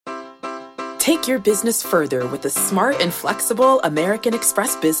Take your business further with the smart and flexible American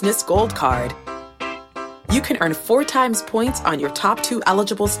Express Business Gold Card. You can earn 4 times points on your top 2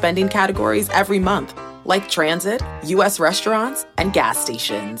 eligible spending categories every month, like transit, U.S. restaurants, and gas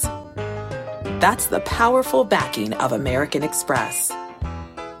stations. That's the powerful backing of American Express.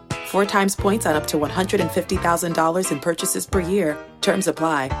 4 times points on up to $150,000 in purchases per year. Terms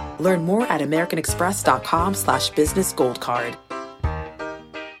apply. Learn more at americanexpress.com/businessgoldcard.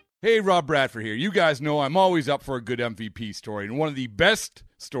 Hey, Rob Bradford here. You guys know I'm always up for a good MVP story, and one of the best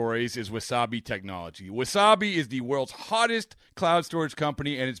stories is Wasabi Technology. Wasabi is the world's hottest cloud storage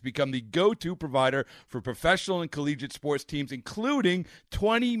company, and it's become the go-to provider for professional and collegiate sports teams, including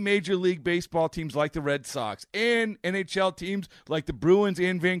 20 Major League Baseball teams like the Red Sox and NHL teams like the Bruins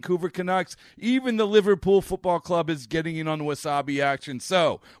and Vancouver Canucks. Even the Liverpool Football Club is getting in on the Wasabi action.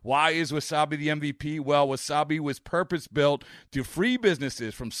 So, why is Wasabi the MVP? Well, Wasabi was purpose-built to free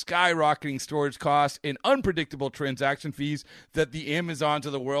businesses from skyrocketing storage costs and unpredictable transaction fees that the Amazons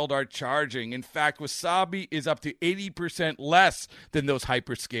of the world are charging. In fact, Wasabi is up to 80% less than those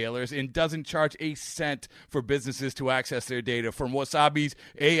hyperscalers and doesn't charge a cent for businesses to access their data. From Wasabi's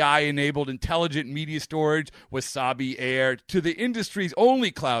AI-enabled intelligent media storage, Wasabi Air, to the industry's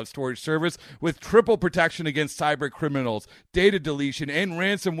only cloud storage service with triple protection against cyber criminals, data deletion, and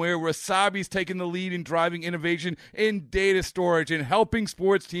ransomware, Wasabi's taken the lead in driving innovation in data storage and helping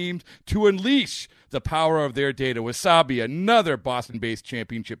sports teams to unleash the power of their data. Wasabi, another Boston-based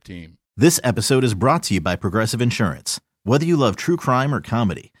championship team. This episode is brought to you by Progressive Insurance. Whether you love true crime or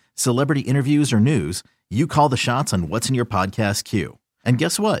comedy, celebrity interviews or news, you call the shots on what's in your podcast queue. And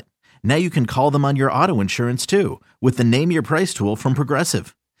guess what? Now you can call them on your auto insurance too with the Name Your Price tool from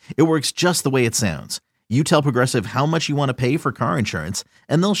Progressive. It works just the way it sounds. You tell Progressive how much you want to pay for car insurance,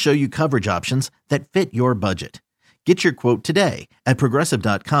 and they'll show you coverage options that fit your budget. Get your quote today at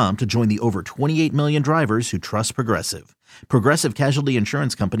Progressive.com to join the over 28 million drivers who trust Progressive. Progressive Casualty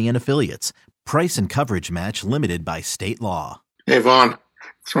Insurance Company and Affiliates. Price and coverage match limited by state law. Hey, Vaughn.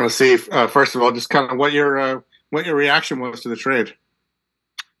 Just want to see, first of all, just kind of what your reaction was to the trade.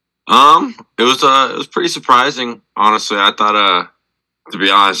 It was pretty surprising, honestly. I thought, to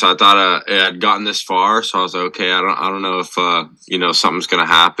be honest, it had gotten this far, so I was like, okay, I don't know if something's gonna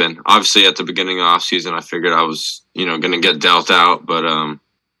happen. Obviously, at the beginning of the offseason, I figured I was gonna get dealt out, but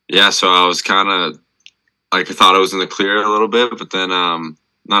so I was kind of like, I thought I was in the clear a little bit, but then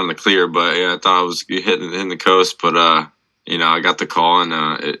not in the clear, but yeah, I thought I was hitting the coast, but I got the call, and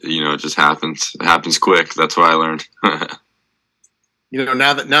it just happens. It happens quick. That's what I learned.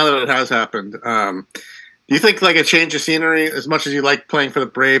 Now that it has happened, do you think like a change of scenery, as much as you like playing for the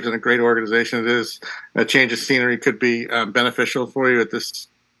Braves and a great organization it is, a change of scenery could be beneficial for you at this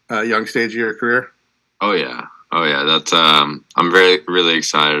young stage of your career? Oh yeah. That's I'm really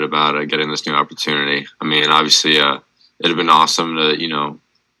excited about getting this new opportunity. I mean, obviously, it'd have been awesome to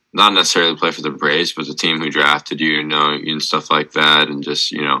not necessarily play for the Braves, but the team who drafted you, and stuff like that, and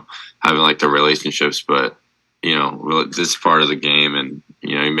just having like the relationships. But this is part of the game, and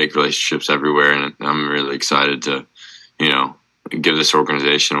you make relationships everywhere, and I'm really excited to give this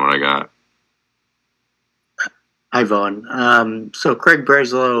organization what I got. Hi, Vaughn. So Craig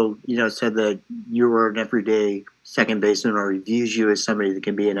Breslow, said that you were an everyday second baseman, or he views you as somebody that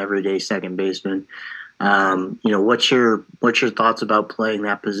can be an everyday second baseman. What's your thoughts about playing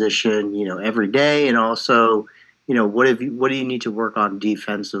that position, every day, and also, what do you need to work on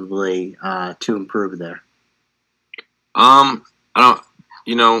defensively to improve there? I don't.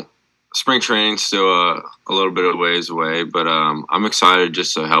 Spring training's still a little bit of ways away, but I'm excited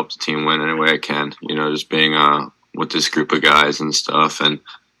just to help the team win any way I can. Just being with this group of guys and stuff. And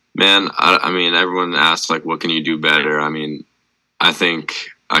man, I mean, everyone asks like, what can you do better? I mean, I think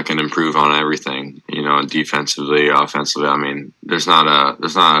I can improve on everything. Defensively, offensively. I mean, there's not a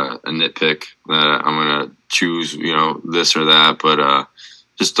nitpick that I'm gonna choose. This or that, but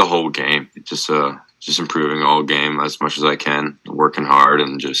just the whole game. Just improving all game as much as I can, working hard,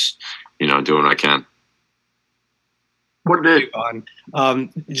 and just doing what I can. What did on?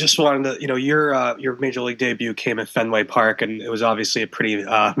 Just wanted to, your major league debut came at Fenway Park, and it was obviously a pretty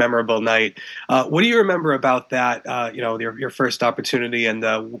memorable night. What do you remember about that? Your first opportunity, and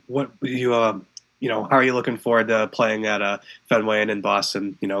what you how are you looking forward to playing at Fenway and in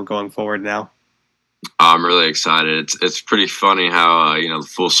Boston? Going forward now. I'm really excited. It's pretty funny how the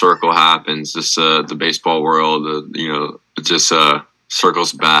full circle happens. Just the baseball world, it just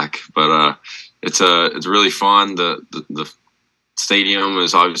circles back. But it's really fun. The stadium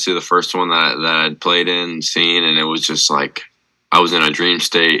is obviously the first one that I'd played in and seen, and it was just like I was in a dream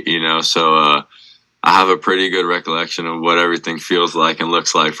state. So I have a pretty good recollection of what everything feels like and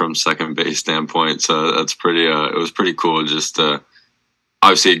looks like from second base standpoint. So that's pretty. It was pretty cool just to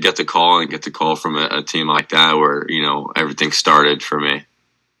obviously get the call from a team like that where everything started for me.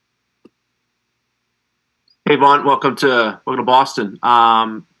 Hey Vaughn, welcome to Boston.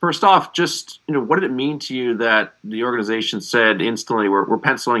 First off, just what did it mean to you that the organization said instantly we're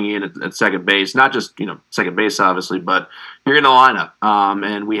penciling you in at second base? Not just second base obviously, but you're in the lineup,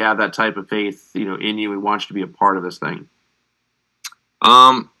 and we have that type of faith in you. We want you to be a part of this thing.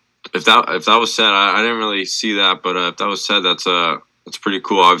 If that was said, I didn't really see that, but if that was said, that's pretty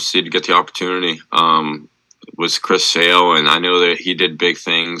cool. Obviously, to get the opportunity. Was Chris Sale, and I know that he did big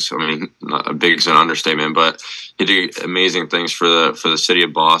things. I mean, not big is an understatement, but he did amazing things for the city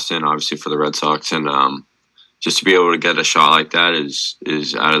of Boston, obviously for the Red Sox, and just to be able to get a shot like that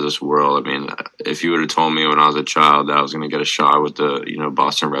is out of this world. I mean, if you would have told me when I was a child that I was going to get a shot with the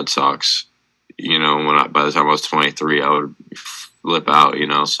Boston Red Sox, by the time I was 23, I would flip out.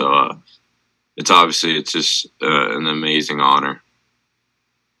 So it's just an amazing honor.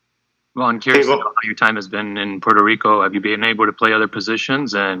 Well, I'm curious about how your time has been in Puerto Rico. Have you been able to play other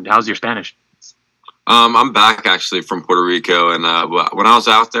positions, and how's your Spanish? I'm back actually from Puerto Rico, and when I was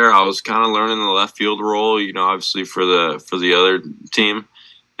out there, I was kind of learning the left field role. Obviously for the other team,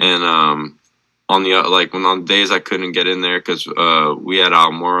 and on the days I couldn't get in there because we had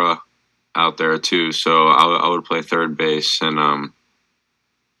Almora out there too, so I would play third base, and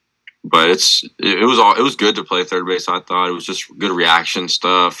but it was good to play third base. I thought it was just good reaction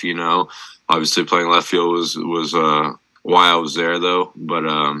stuff. Obviously playing left field was why I was there though. But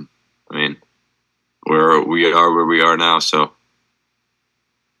I mean, where we are now. So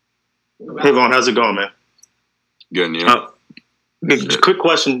hey Vaughn, how's it going, man? Good, you? Quick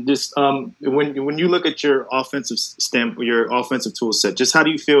question: just when you look at your offensive your offensive tool set, just how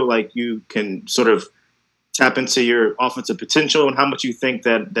do you feel like you can sort of tap into your offensive potential, and how much you think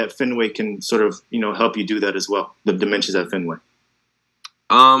that Fenway can sort of help you do that as well, the dimensions at Fenway?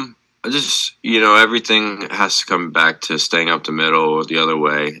 I just everything has to come back to staying up the middle or the other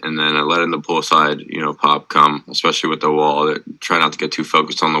way, and then letting the pull side pop come, especially with the wall. Try not to get too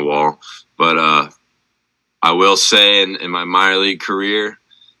focused on the wall, but I will say in my minor league career,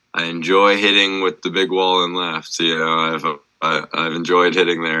 I enjoy hitting with the big wall and left. I've enjoyed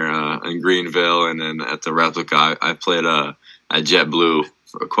hitting there in Greenville, and then at the replica. I played at JetBlue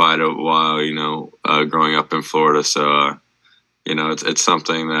for quite a while, growing up in Florida. So, it's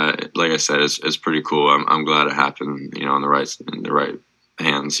something that, like I said, is pretty cool. I'm glad it happened, in the right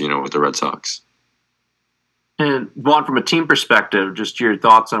hands, with the Red Sox. And Vaughn, from a team perspective, just your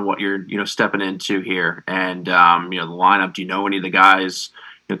thoughts on what you're stepping into here, and the lineup. Do you know any of the guys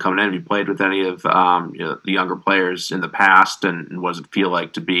coming in? Have you played with any of the younger players in the past, and what does it feel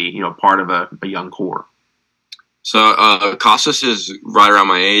like to be part of a young core? So Costas is right around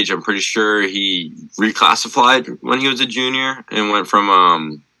my age. I'm pretty sure he reclassified when he was a junior and went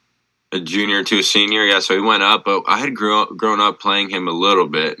from a junior to a senior. Yeah, so he went up. But I had grown up playing him a little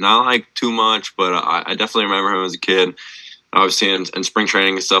bit, not like too much, but I definitely remember him as a kid. Obviously in spring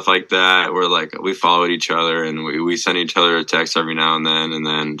training and stuff like that, where like we followed each other and we sent each other a text every now and then. And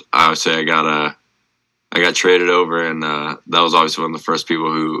then I would say I got traded over, and that was obviously one of the first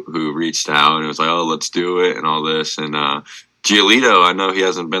people who reached out, and it was like, oh, let's do it and all this. And Giolito, I know he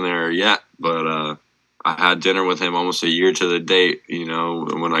hasn't been there yet, but I had dinner with him almost a year to the date,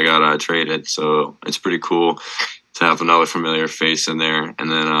 when I got traded. So it's pretty cool to have another familiar face in there. And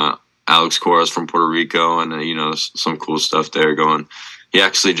then Alex Cora's from Puerto Rico, and some cool stuff there going. He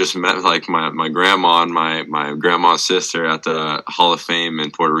actually just met like my grandma and my grandma's sister at the Hall of Fame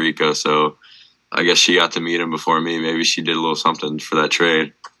in Puerto Rico. So I guess she got to meet him before me. Maybe she did a little something for that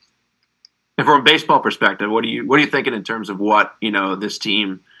trade. And from a baseball perspective, what are you thinking in terms of what this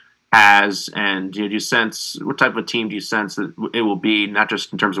team has, and do you sense what type of team do you sense that it will be? Not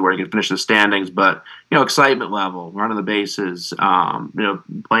just in terms of where you can finish the standings, but excitement level, running the bases, playing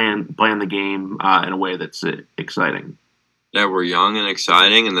the game in a way that's exciting. Yeah, we're young and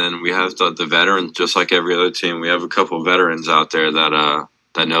exciting, and then we have the veterans, just like every other team. We have a couple of veterans out there that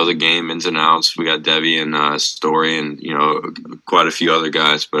know the game ins and outs. We got Debbie and Story, and quite a few other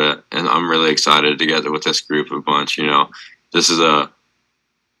guys. And I'm really excited to get with this group a bunch. This is a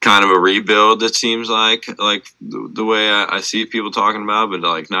kind of a rebuild. It seems like the way I see people talking about, but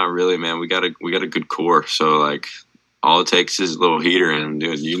like not really, man. We got a good core. So like all it takes is a little heater, and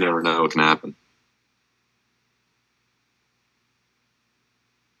dude, you never know what can happen.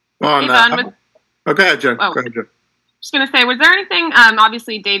 Well, go ahead, Jen. Oh. Go ahead, Jen. just going to say, was there anything,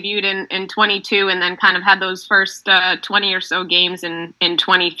 obviously debuted in 22 and then kind of had those first 20 or so games in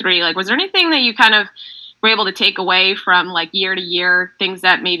 23. Like, was there anything that you kind of were able to take away from like year to year, things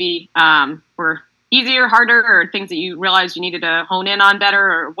that maybe were easier, harder, or things that you realized you needed to hone in on better?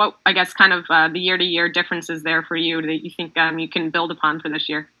 Or what, I guess, kind of the year to year differences there for you that you think you can build upon for this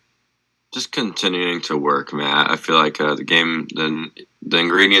year? Just continuing to work, man. I feel like the game, the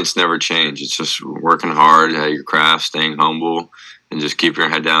ingredients never change. It's just working hard at your craft, staying humble, and just keep your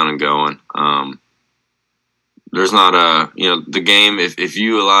head down and going. There's not the game, if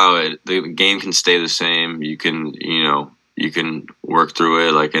you allow it, the game can stay the same. You can work through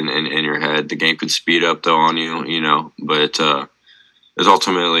it like in your head. The game could speed up though on you, but it's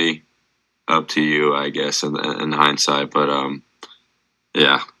ultimately up to you, I guess, in hindsight. But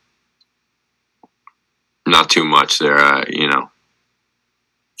yeah. Not too much there,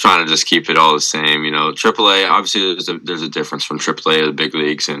 trying to just keep it all the same. AAA, obviously there's a difference from AAA to the big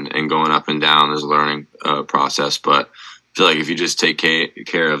leagues and going up and down. There's a learning process, but I feel like if you just take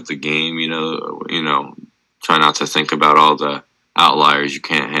care of the game, try not to think about all the outliers you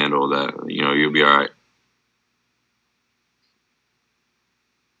can't handle, that, you'll be all right.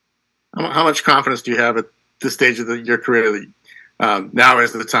 How much confidence do you have at this stage of your career that now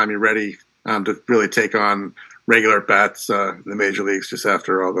is the time you're ready to really take on regular bats in the major leagues just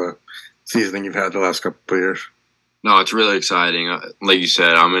after all the seasoning you've had the last couple of years? No, it's really exciting. Like you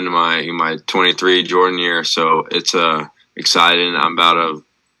said, I'm in my 23 Jordan year, so it's exciting. I'm about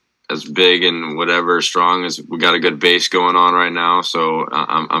as big and whatever strong as we got a good base going on right now, so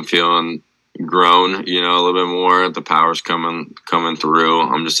I'm feeling grown, a little bit more. The power's coming through.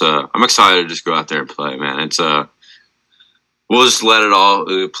 I'm excited to just go out there and play, man. It's we'll just let it all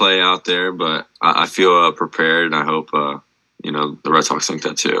play out there, but I feel prepared, and I hope the Red Sox think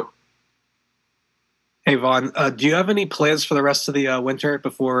that too. Hey, Vaughn, do you have any plans for the rest of the winter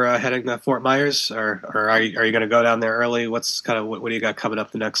before heading to Fort Myers, or are you going to go down there early? What's what do you got coming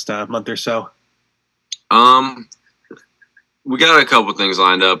up the next month or so? We got a couple things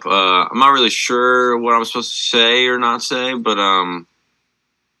lined up. I'm not really sure what I'm supposed to say or not say, but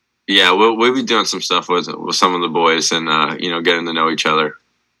yeah, we'll be doing some stuff with some of the boys and getting to know each other.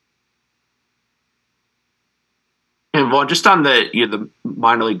 And Vaughn, just on the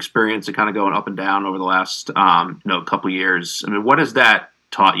minor league experience and kind of going up and down over the last couple of years, I mean, what has that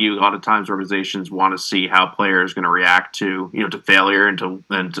taught you? A lot of times organizations want to see how players are going to react to failure and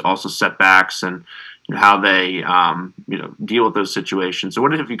to also setbacks and how they deal with those situations. So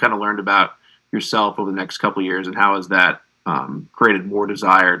what have you kind of learned about yourself over the next couple of years, and how has that created more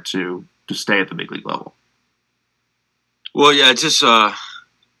desire to stay at the big league level? Well, yeah, just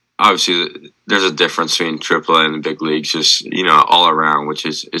obviously there's a difference between AAA and the big leagues, just all around, which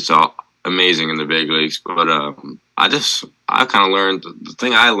is it's all amazing in the big leagues. But I kind of learned, the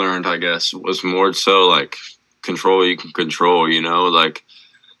thing I learned, I guess, was more so like control what you can control. Like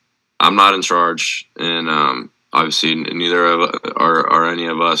I'm not in charge, and obviously neither are any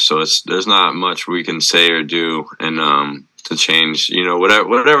of us. So there's not much we can say or do, and to change,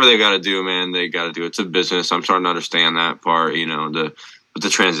 whatever they got to do, man, they got to do. It's a business. I'm starting to understand that part, with the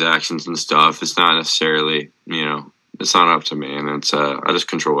transactions and stuff. It's not necessarily, it's not up to me, and it's I just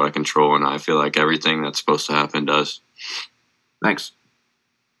control what I control, and I feel like everything that's supposed to happen does. Thanks.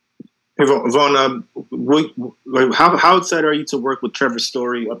 Hey, Vaughn, how excited are you to work with Trevor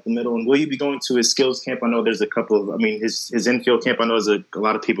Story up the middle? And will you be going to his skills camp? I know there's a couple of, his infield camp, I know there's a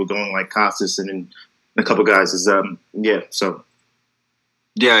lot of people going, like Costas and a couple guys. Yeah.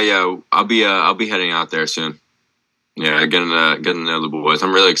 I'll be heading out there soon. Yeah, getting to know the boys.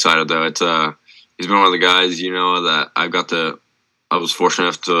 I'm really excited though. It's he's been one of the guys, that I was fortunate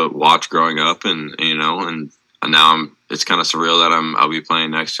enough to watch growing up, and now it's kind of surreal that I'll be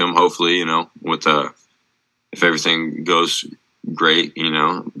playing next to him. Hopefully, with if everything goes great,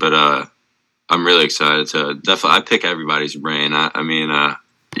 But I'm really excited to definitely. I pick everybody's brain.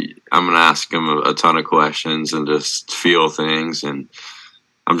 I'm gonna ask him a ton of questions and just feel things, and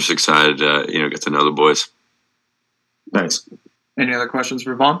I'm just excited to get to know the boys. Nice. Any other questions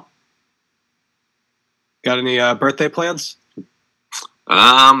for Vaughn? Got any birthday plans?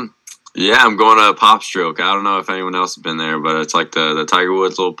 Yeah, I'm going to Pop Stroke. I don't know if anyone else has been there, but it's like the Tiger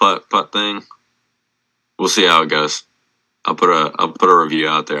Woods little putt thing. We'll see how it goes. I'll put a review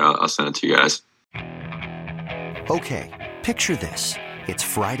out there. I'll send it to you guys. Okay, picture this. It's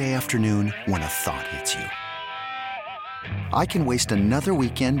Friday afternoon when a thought hits you. I can waste another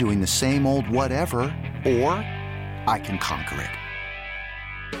weekend doing the same old whatever, or I can conquer it.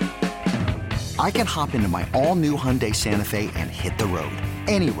 I can hop into my all-new Hyundai Santa Fe and hit the road.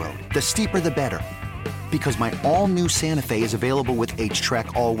 Any road. The steeper, the better. Because my all-new Santa Fe is available with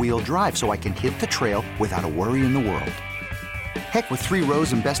H-Track all-wheel drive, so I can hit the trail without a worry in the world. Heck, with 3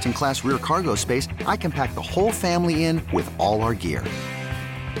 rows and best-in-class rear cargo space, I can pack the whole family in with all our gear.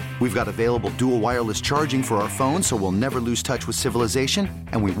 We've got available dual wireless charging for our phones, so we'll never lose touch with civilization,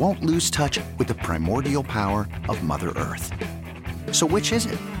 and we won't lose touch with the primordial power of Mother Earth. So which is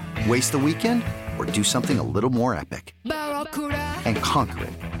it? Waste the weekend or do something a little more epic? And conquer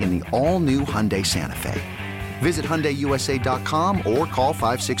it in the all-new Hyundai Santa Fe. Visit HyundaiUSA.com or call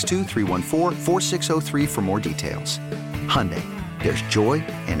 562-314-4603 for more details. Hyundai, there's joy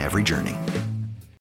in every journey.